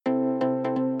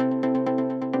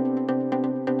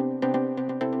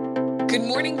Good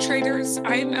morning, traders.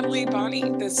 I am Emily Bonney,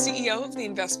 the CEO of the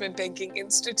Investment Banking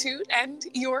Institute and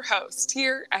your host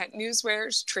here at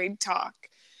NewsWare's Trade Talk.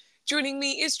 Joining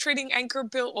me is trading anchor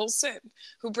Bill Olson,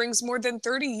 who brings more than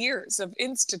 30 years of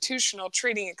institutional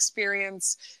trading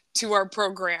experience to our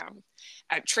program.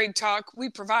 At Trade Talk, we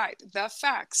provide the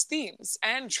facts, themes,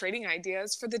 and trading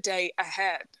ideas for the day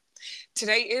ahead.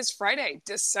 Today is Friday,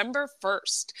 December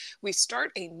 1st. We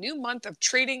start a new month of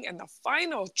trading and the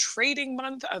final trading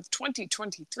month of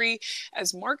 2023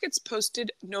 as markets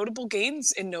posted notable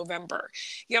gains in November.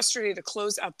 Yesterday, to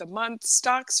close out the month,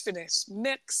 stocks finished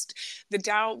mixed. The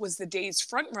Dow was the day's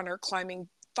frontrunner, climbing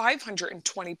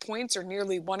 520 points, or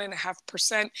nearly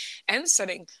 1.5%, and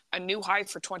setting a new high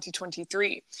for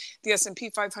 2023. The S&P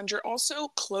 500 also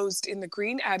closed in the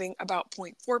green, adding about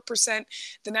 0.4%.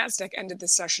 The Nasdaq ended the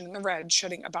session in the red,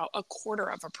 shedding about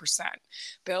 0.25%.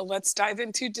 Bill, let's dive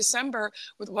into December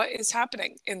with what is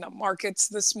happening in the markets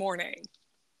this morning.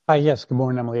 Yes, good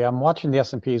morning, Emily. I'm watching the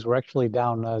S&Ps. We're actually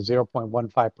down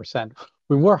 0.15%.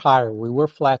 We were higher. We were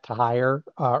flat to higher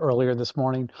earlier this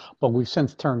morning, but we've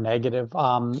since turned negative.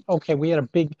 Okay, we had a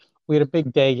big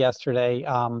day yesterday.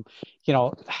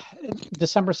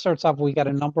 December starts off. We got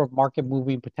a number of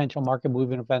potential market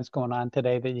moving events going on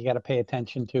today that you got to pay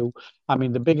attention to. I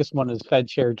mean, the biggest one is Fed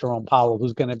Chair Jerome Powell,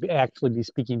 who's going to actually be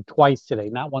speaking twice today,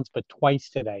 not once but twice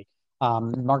today.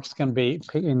 Mark's going to be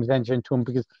paying attention to him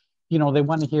because they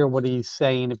want to hear what he's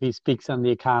saying if he speaks on the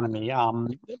economy.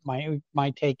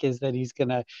 My take is that he's going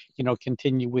to,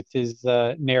 continue with his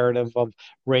narrative of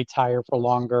rates higher for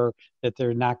longer, that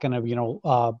they're not going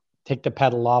to, take the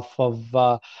pedal off of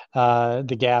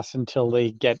the gas until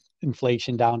they get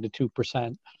inflation down to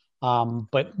 2%.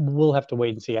 But we'll have to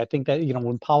wait and see. I think that,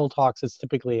 when Powell talks, it's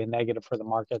typically a negative for the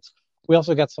markets. We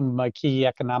also got some key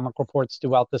economic reports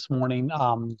due out this morning.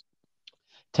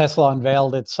 Tesla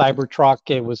unveiled its Cybertruck.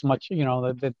 It was much,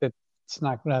 it's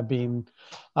not being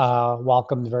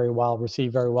welcomed very well,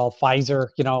 received very well. Pfizer,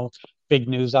 big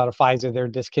news out of Pfizer. They're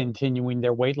discontinuing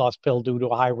their weight loss pill due to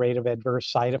a high rate of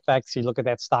adverse side effects. You look at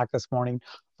that stock this morning,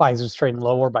 Pfizer's trading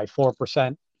lower by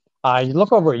 4%. You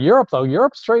look over at Europe, though.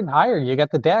 Europe's trading higher. You got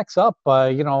the DAX up,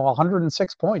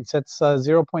 106 points. It's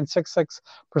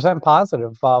 0.66%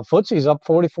 positive. FTSE's up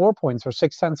 44 points, or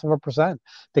 0.6%.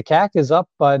 The CAC is up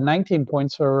 19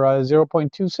 points, or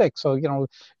 0.26. So,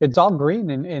 it's all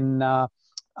green in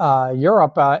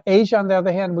Europe. Asia, on the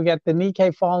other hand, we got the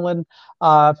Nikkei fallen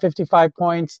 55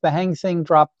 points. The Hang Seng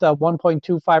dropped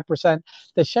 1.25%.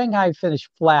 The Shanghai finished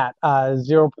flat,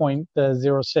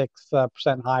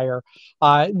 0.06% higher.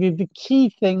 The key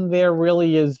thing there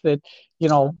really is that,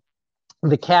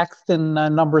 the Caxton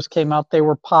numbers came out. They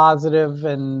were positive,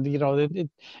 and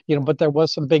but there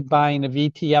was some big buying of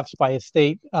ETFs by a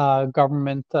state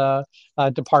government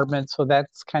department. So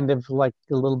that's kind of like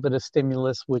a little bit of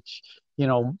stimulus, which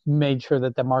made sure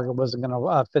that the market wasn't going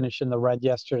to finish in the red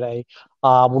yesterday.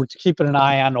 We're keeping an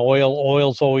eye on oil.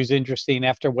 Oil's always interesting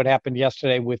after what happened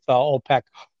yesterday with OPEC.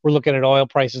 We're looking at oil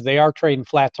prices. They are trading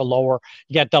flat to lower.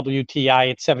 You got WTI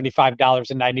at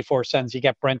 $75.94. You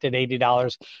got Brent at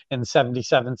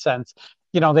 $80.77.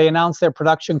 They announced their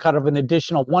production cut of an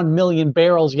additional 1 million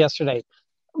barrels yesterday.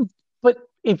 But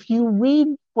if you read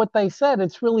what they said,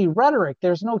 it's really rhetoric.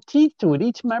 There's no teeth to it.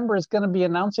 Each member is going to be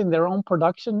announcing their own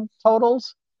production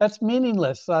totals. That's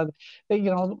meaningless. They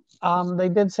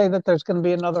did say that there's going to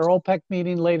be another OPEC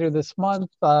meeting later this month.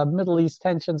 Middle East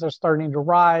tensions are starting to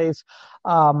rise.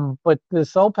 But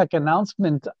this OPEC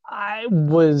announcement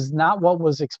was not what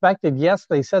was expected. Yes,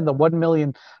 they said the 1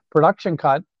 million production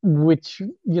cut, which,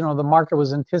 the market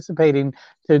was anticipating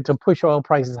to push oil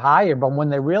prices higher. But when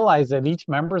they realize that each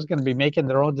member is going to be making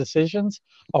their own decisions,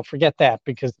 forget that,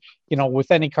 because, with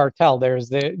any cartel,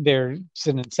 there's an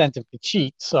incentive to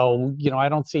cheat. So, I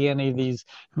don't see any of these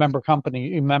member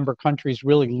countries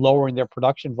really lowering their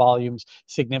production volumes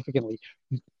significantly.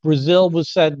 Brazil was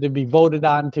said to be voted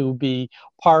on to be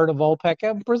part of OPEC,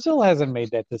 and Brazil hasn't made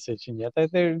that decision yet.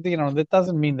 That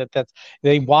doesn't mean that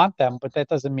they want them, but that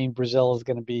doesn't mean Brazil is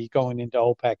going to be going into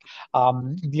OPEC.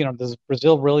 Does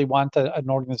Brazil really want an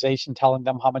organization telling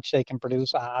them how much they can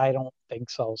produce? I don't think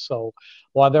so. So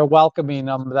while they're welcoming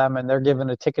them and they're giving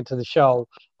a ticket to the show,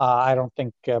 I don't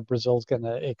think Brazil's going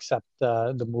to accept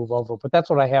the move over. But that's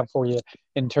what I have for you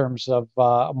in terms of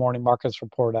a morning markets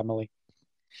report, Emily.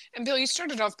 And Bill, you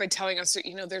started off by telling us that,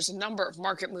 there's a number of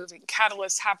market moving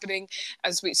catalysts happening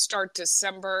as we start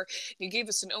December. You gave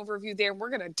us an overview there. We're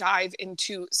going to dive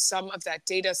into some of that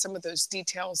data, some of those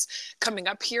details coming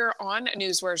up here on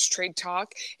NewsWare's Trade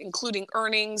Talk, including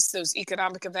earnings, those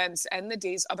economic events, and the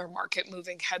day's other market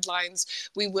moving headlines.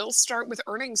 We will start with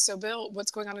earnings. So Bill,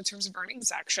 what's going on in terms of earnings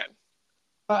action?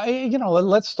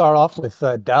 Let's start off with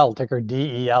Dell, ticker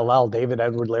DELL, David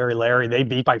Edward Larry. They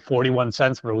beat by 41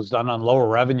 cents, but it was done on lower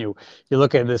revenue. You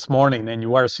look at this morning, and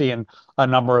you are seeing a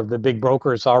number of the big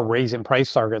brokers are raising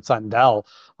price targets on Dell.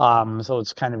 So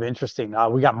it's kind of interesting.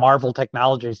 We got Marvel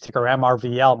Technologies, ticker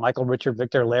MRVL, Michael, Richard,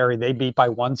 Victor, Larry. They beat by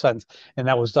 1 cent, and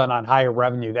that was done on higher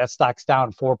revenue. That stock's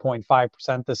down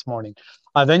 4.5% this morning.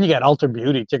 Then you got Ultra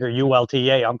Beauty, ticker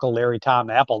ULTA, Uncle Larry, Tom,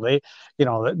 Apple.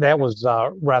 That was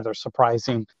rather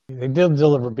surprising. They did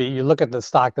deliver beat. You look at the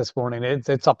stock this morning,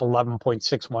 it's up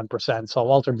 11.61%. So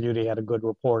Ultra Beauty had a good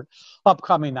report.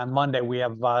 Upcoming on Monday, we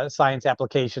have Science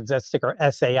Applications. That's ticker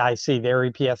SAIC. Their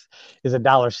EPS is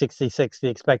 $1.66. The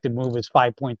expected move is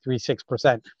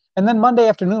 5.36%. And then Monday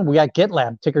afternoon, we got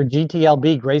GitLab, ticker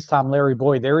GTLB, Grace, Tom, Larry,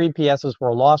 Boyd. Their EPSs were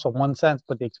a loss of 1 cent,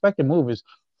 but the expected move is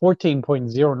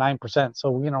 14.09%.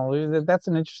 So, that's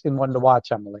an interesting one to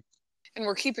watch, Emily. And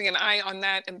we're keeping an eye on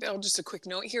that. And Bill, just a quick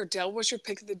note here. Dell was your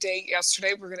pick of the day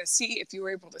yesterday. We're going to see if you were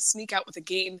able to sneak out with a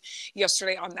gain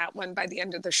yesterday on that one by the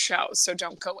end of the show. So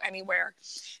don't go anywhere.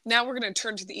 Now we're going to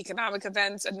turn to the economic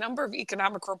events. A number of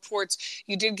economic reports.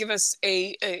 You did give us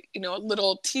a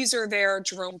little teaser there.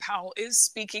 Jerome Powell is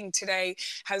speaking today,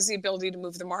 has the ability to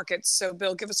move the markets. So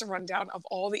Bill, give us a rundown of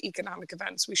all the economic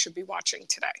events we should be watching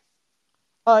today.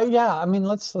 Yeah, I mean,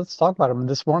 let's talk about them.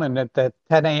 This morning at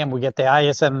 10 a.m. we get the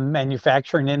ISM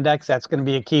Manufacturing Index. That's going to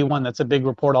be a key one. That's a big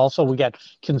report. Also, we get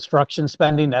construction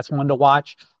spending. That's one to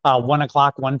watch. 1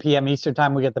 o'clock, 1 p.m. Eastern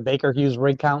time, we get the Baker Hughes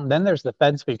rig count. And then there's the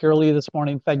Fed speak. Earlier this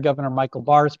morning, Fed Governor Michael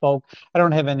Barr spoke. I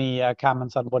don't have any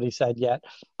comments on what he said yet.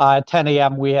 At 10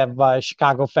 a.m., we have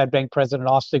Chicago Fed Bank President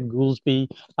Austin Goolsbee.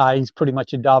 He's pretty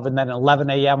much a dove. And then at 11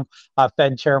 a.m.,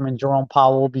 Fed Chairman Jerome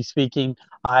Powell will be speaking.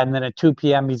 And then at 2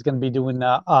 p.m., he's going to be doing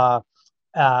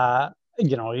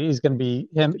he's going to be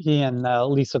he and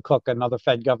Lisa Cook, another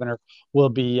Fed governor, will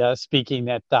be speaking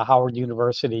at Howard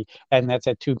University, and that's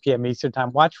at 2 p.m. Eastern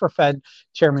time. Watch for Fed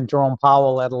Chairman Jerome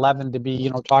Powell at 11 to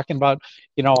be, talking about,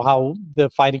 how the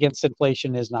fight against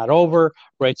inflation is not over.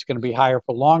 Rates are going to be higher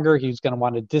for longer. He's going to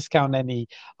want to discount any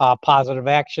positive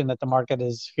action that the market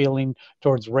is feeling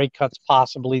towards rate cuts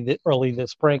possibly early this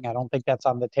spring. I don't think that's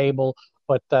on the table,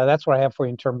 but that's what I have for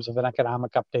you in terms of an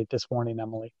economic update this morning,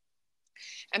 Emily.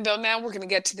 And Bill, now we're going to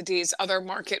get to the day's other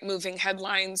market moving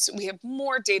headlines. We have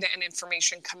more data and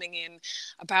information coming in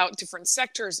about different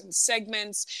sectors and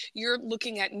segments. You're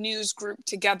looking at news grouped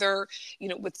together,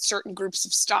 with certain groups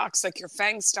of stocks like your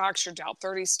FANG stocks, your Dow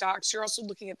 30 stocks. You're also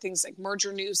looking at things like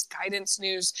merger news, guidance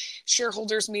news,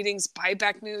 shareholders meetings,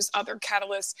 buyback news, other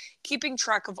catalysts, keeping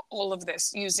track of all of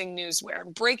this using NewsWare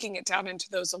and breaking it down into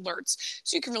those alerts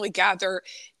so you can really gather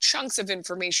chunks of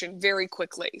information very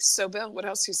quickly. So Bill, what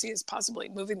else do you see as possible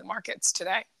moving the markets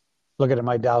today? Looking at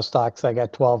my Dow stocks, I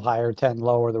got 12 higher, 10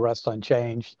 lower, the rest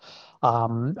unchanged.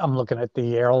 I'm looking at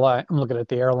the airline. I'm looking at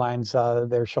the airlines.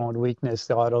 They're showing weakness.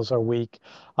 The autos are weak.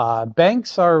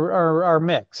 Banks are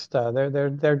mixed.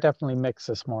 They're definitely mixed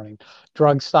this morning.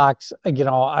 Drug stocks,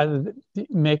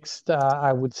 mixed.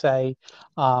 I would say.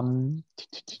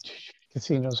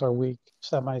 Casinos are weak.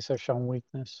 Semis are showing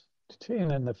weakness.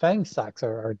 And then the FANG stocks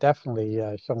are definitely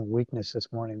showing weakness this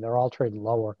morning. They're all trading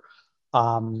lower.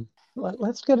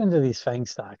 Let's get into these FANG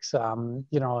stocks. Apple,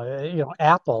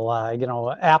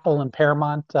 Apple and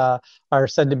Paramount are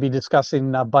said to be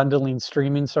discussing bundling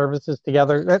streaming services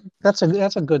together. That's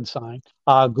a good sign.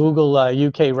 Google,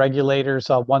 UK regulators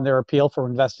won their appeal for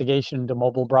investigation into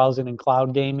mobile browsing and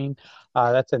cloud gaming.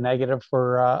 That's a negative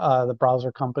for the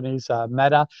browser companies.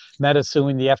 Meta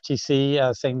suing the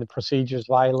FTC, saying the procedures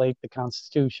violate the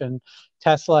Constitution.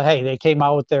 Tesla, hey, they came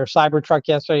out with their Cybertruck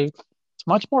yesterday. It's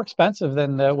much more expensive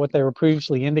than what they were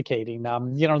previously indicating.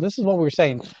 This is what we were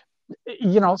saying.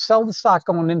 Sell the stock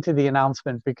going into the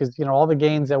announcement because all the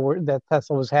gains that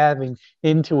Tesla was having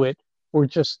into it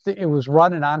it was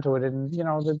running onto it, and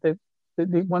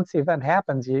once the event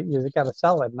happens, you got to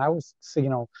sell it. And I was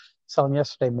selling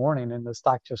yesterday morning, and the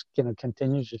stock just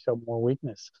continues to show more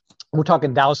weakness. We're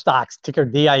talking Dow stocks, ticker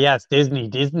DIS, Disney.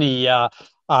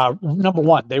 Number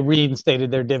one, they reinstated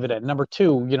their dividend. Number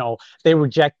two, they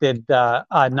rejected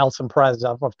Nelson Perez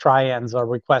of Trian's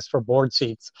request for board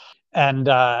seats. And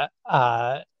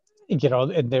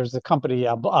and there's the company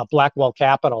Blackwell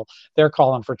Capital. They're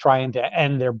calling for trying to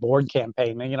end their board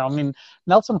campaign.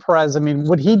 Nelson Perez.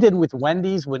 What he did with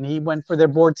Wendy's when he went for their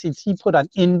board seats, he put on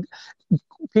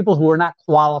people who are not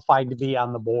qualified to be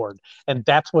on the board, and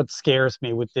that's what scares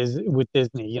me with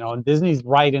Disney. And Disney's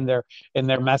right in their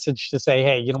message to say,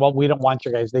 hey, you know what, we don't want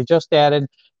you guys. They just added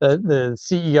the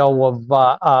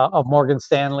CEO of Morgan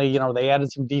Stanley. They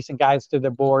added some decent guys to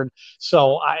their board.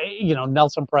 So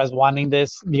Nelson Perez wanting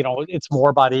this, it's more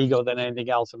about ego than anything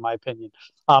else, in my opinion.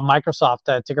 Microsoft,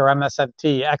 ticker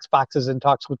MSFT, Xbox is in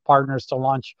talks with partners to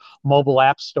launch mobile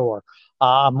app store.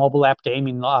 Mobile app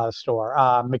gaming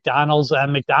store. McDonald's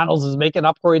is making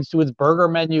upgrades to its burger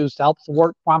menus to help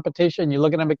thwart competition. You're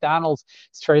looking at McDonald's;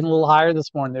 it's trading a little higher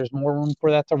this morning. There's more room for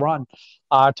that to run.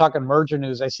 Talking merger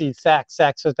news, I see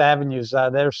Saks Fifth Avenues.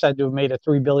 They're said to have made a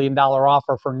 $3 billion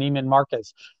offer for Neiman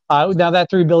Marcus. Now that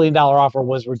 $3 billion offer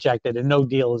was rejected, and no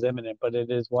deal is imminent, but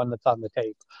it is one that's on the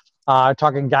tape.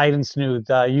 Talking guidance news,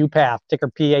 UPath,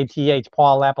 ticker PATH,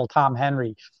 Paul Apple, Tom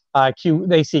Henry.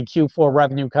 They see Q4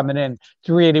 revenue coming in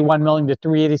 381 million to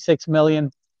 386 million.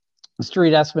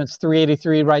 Street estimates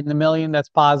 383 right in the million. That's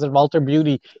positive. Ultra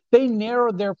Beauty, they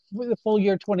narrowed their full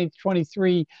year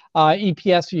 2023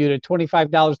 EPS view to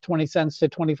 $25.20 to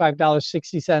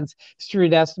 $25.60.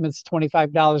 Street estimates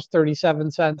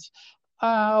 $25.37.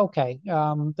 Okay.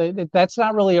 That's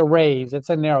not really a raise. It's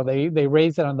a narrow. They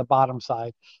raised it on the bottom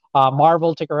side.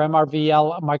 Marvel, ticker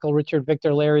MRVL, Michael, Richard,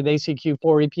 Victor, Larry, they see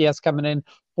Q4 EPS coming in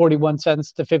 41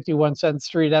 cents to 51 cents.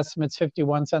 Street estimates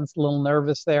 51 cents. A little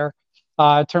nervous there.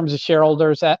 In terms of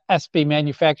shareholders, SB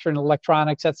Manufacturing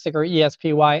Electronics, that's ticker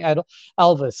ESPY,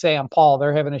 Elvis, Sam, Paul,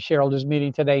 they're having a shareholders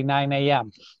meeting today, 9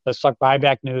 a.m. Let's talk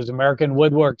buyback news. American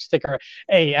Woodworks, ticker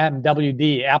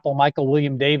AMWD, Apple, Michael,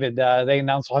 William, David, they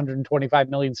announced 125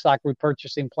 million stock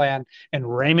repurchasing plan.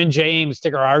 And Raymond James,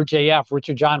 ticker RJF,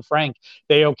 Richard John Frank,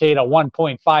 they okayed a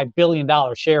 $1.5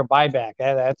 billion share buyback.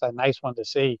 That's a nice one to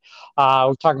see.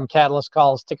 We're talking Catalyst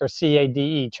calls, ticker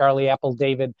CADE, Charlie, Apple,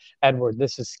 David, Edward.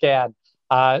 This is SCAD.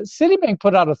 Citibank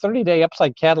put out a 30-day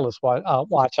upside catalyst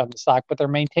watch on the stock, but they're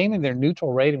maintaining their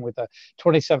neutral rating with a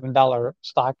 $27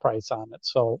 stock price on it,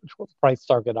 so price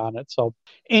target on it. So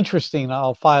interesting.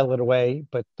 I'll file it away,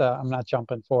 but I'm not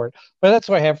jumping for it. But that's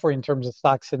what I have for you in terms of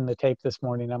stocks in the tape this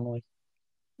morning, Emily.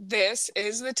 This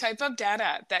is the type of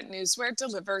data that NewsWare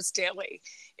delivers daily.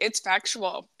 It's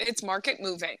factual, it's market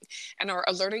moving, and our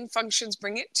alerting functions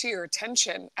bring it to your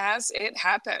attention as it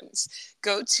happens.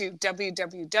 Go to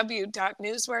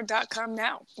www.newsware.com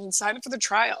now and sign up for the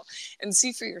trial and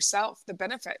see for yourself the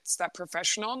benefits that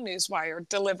professional Newswire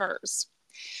delivers.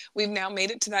 We've now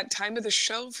made it to that time of the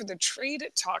show for the Trade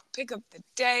Talk Pick of the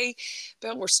Day.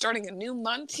 Bill, we're starting a new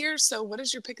month here, so what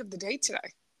is your pick of the day today?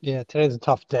 Yeah, today's a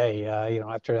tough day,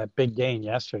 after that big gain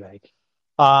yesterday.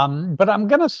 But I'm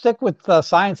going to stick with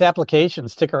science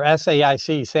applications, ticker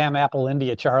SAIC, Sam, Apple,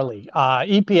 India, Charlie.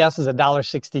 EPS is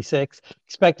 $1.66.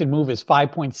 Expected move is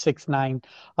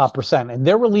 5.69%. And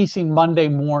they're releasing Monday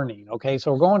morning. Okay,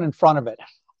 so we're going in front of it.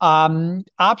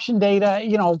 Option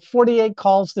data, 48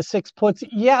 calls to 6 puts.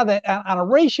 Yeah, that on a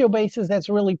ratio basis, that's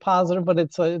really positive, but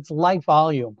it's light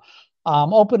volume.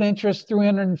 Open interest,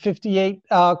 358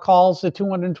 calls to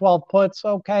 212 puts.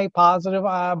 Okay, positive.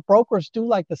 Brokers do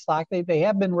like the stock. They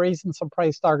have been raising some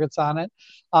price targets on it.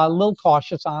 A little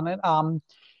cautious on it. If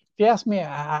you ask me,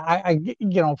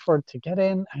 for it to get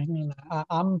in,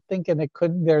 I'm thinking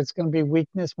there's going to be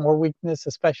more weakness,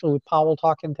 especially with Powell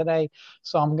talking today.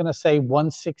 So I'm going to say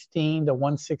 116 to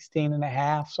 116 and a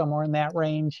half, somewhere in that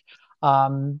range.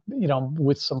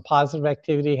 With some positive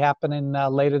activity happening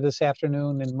later this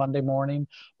afternoon and Monday morning.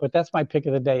 But that's my pick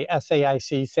of the day.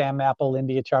 SAIC, Sam, Apple,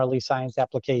 India, Charlie, Science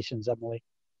Applications, Emily.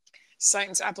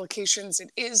 Science applications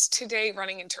it is today,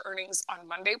 running into earnings on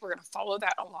Monday. We're going to follow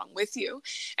that along with you.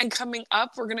 And coming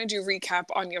up, we're going to do recap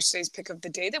on yesterday's pick of the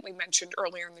day that we mentioned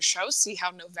earlier in the show, see how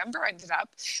November ended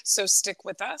up. So stick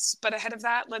with us. But ahead of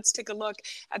that, let's take a look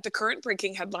at the current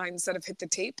breaking headlines that have hit the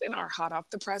tape in our Hot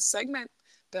Off the Press segment.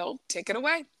 Bill, take it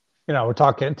away. We're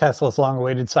talking Tesla's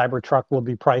long-awaited Cybertruck will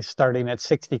be priced starting at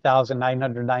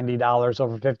 $60,990,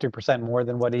 over 50% more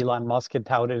than what Elon Musk had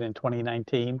touted in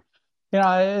 2019.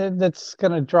 That's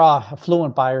going to draw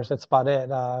affluent buyers. That's about it.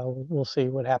 We'll see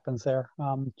what happens there.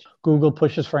 Google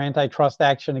pushes for antitrust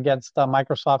action against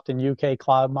Microsoft in UK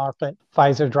cloud market.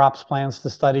 Pfizer drops plans to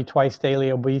study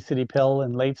twice-daily obesity pill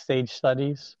in late-stage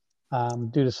studies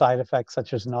due to side effects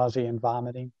such as nausea and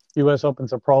vomiting. U.S.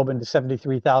 opens a probe into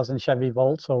 73,000 Chevy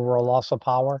Volts over a loss of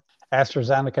power.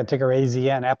 AstraZeneca, ticker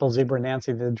AZN, Apple, Zebra,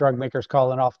 Nancy, the drug makers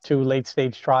calling off 2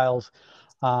 late-stage trials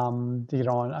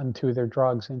onto their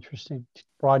drugs. Interesting.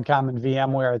 Broadcom and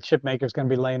VMware, the chip maker, is going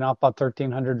to be laying off about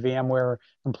 1,300 VMware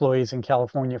employees in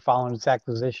California following its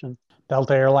acquisition.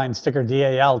 Delta Airlines, ticker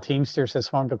DAL, Teamsters has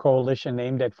formed a coalition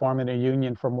aimed at forming a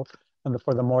union for and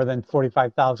for the more than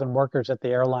 45,000 workers at the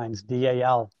airlines,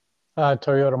 DAL.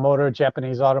 Toyota Motor,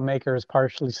 Japanese automaker, is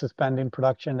partially suspending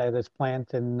production at its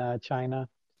plant in China.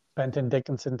 Benton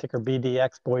Dickinson, ticker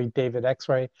BDX, Boyd David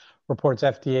X-ray, reports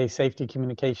FDA safety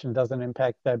communication doesn't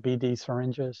impact BD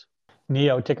syringes.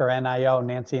 NEO, ticker NIO,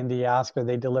 Nancy India Oscar,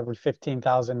 they delivered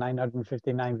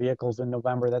 15,959 vehicles in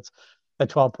November. That's a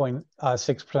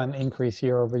 12.6% increase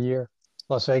year over year.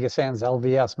 Las Vegas Sands,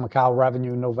 LVS, Macau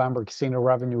revenue in November, casino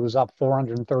revenue was up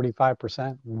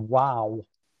 435%. Wow.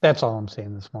 That's all I'm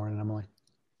saying this morning, Emily.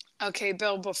 Okay,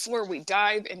 Bill, before we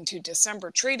dive into December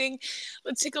trading,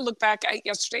 let's take a look back at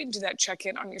yesterday and do that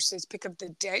check-in on yesterday's pick of the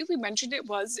day. We mentioned it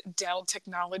was Dell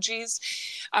Technologies.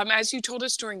 As you told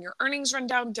us during your earnings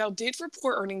rundown, Dell did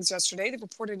report earnings yesterday. They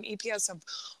reported an EPS of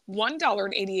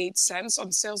 $1.88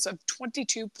 on sales of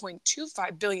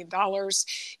 $22.25 billion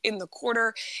in the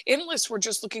quarter. Analysts were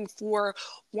just looking for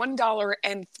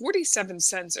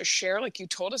 $1.47 a share, like you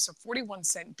told us, a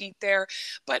 41-cent beat there.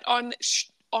 But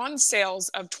on sales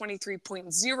of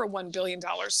 $23.01 billion.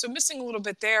 So missing a little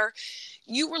bit there.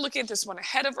 You were looking at this one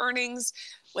ahead of earnings.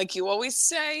 Like you always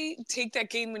say, take that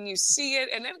gain when you see it.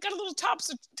 And then got a little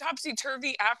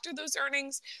topsy-turvy after those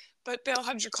earnings. But Bill,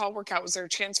 how did your call work out? Was there a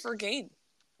chance for a gain?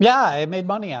 Yeah, I made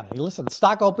money on it. Listen, the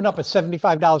stock opened up at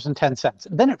 $75.10.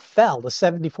 Then it fell to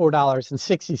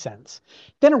 $74.60.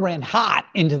 Then it ran hot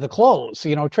into the close,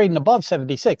 trading above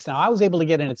 76. Now, I was able to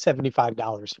get in at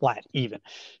 $75 flat even.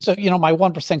 So, my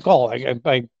 1% call,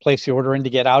 I placed the order in to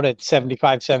get out at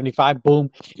 75.75. Boom,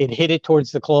 it hit it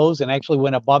towards the close and actually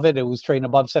went above it. It was trading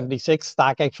above 76.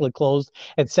 Stock actually closed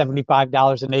at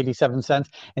 $75.87.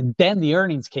 And then the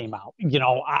earnings came out.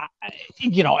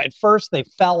 At first they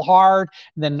fell hard.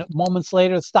 Then moments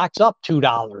later, the stock's up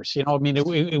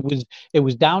 $2. It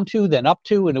was down 2, then up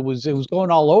 2, and it was going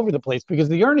all over the place because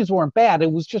the earnings weren't bad.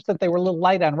 It was just that they were a little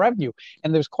light on revenue,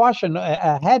 and there's caution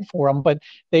ahead for them. But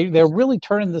they're really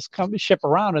turning this ship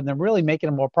around, and they're really making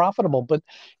it more profitable. But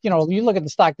you look at the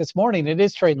stock this morning; it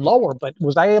is trading lower. But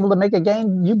was I able to make a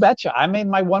gain? You betcha. I made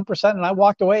my 1%, and I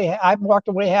walked away. I walked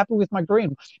away happy with my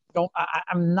green.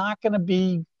 I'm not going to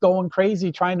be going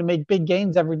crazy trying to make big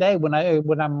gains every day when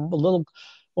I'm a little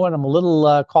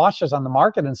cautious on the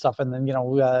market and stuff. And then,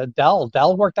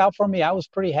 Dell worked out for me. I was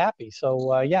pretty happy.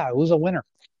 So, yeah, it was a winner.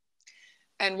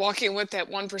 And walking with that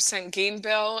 1% gain,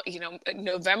 Bill,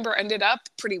 November ended up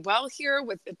pretty well here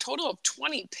with a total of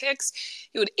 20 picks.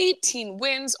 You had 18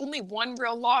 wins, only one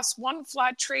real loss, one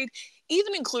flat trade.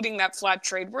 Even including that flat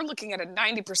trade, we're looking at a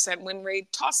 90% win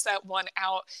rate. Toss that one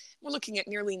out. We're looking at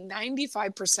nearly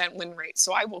 95% win rate.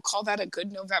 So I will call that a good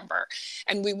November.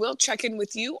 And we will check in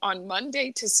with you on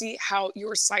Monday to see how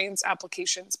your science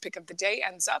applications pick of the day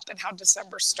ends up and how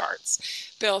December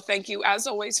starts. Bill, thank you as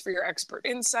always for your expert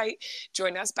insight.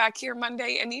 Join us back here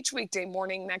Monday and each weekday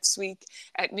morning next week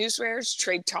at NewsWare's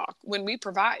Trade Talk when we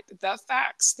provide the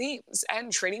facts, themes,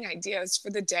 and trading ideas for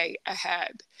the day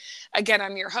ahead. Again,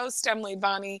 I'm your host, Emily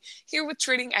Bonney, here with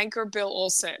trading anchor Bill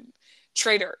Olson.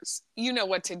 Traders, you know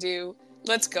what to do.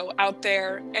 Let's go out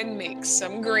there and make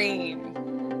some green.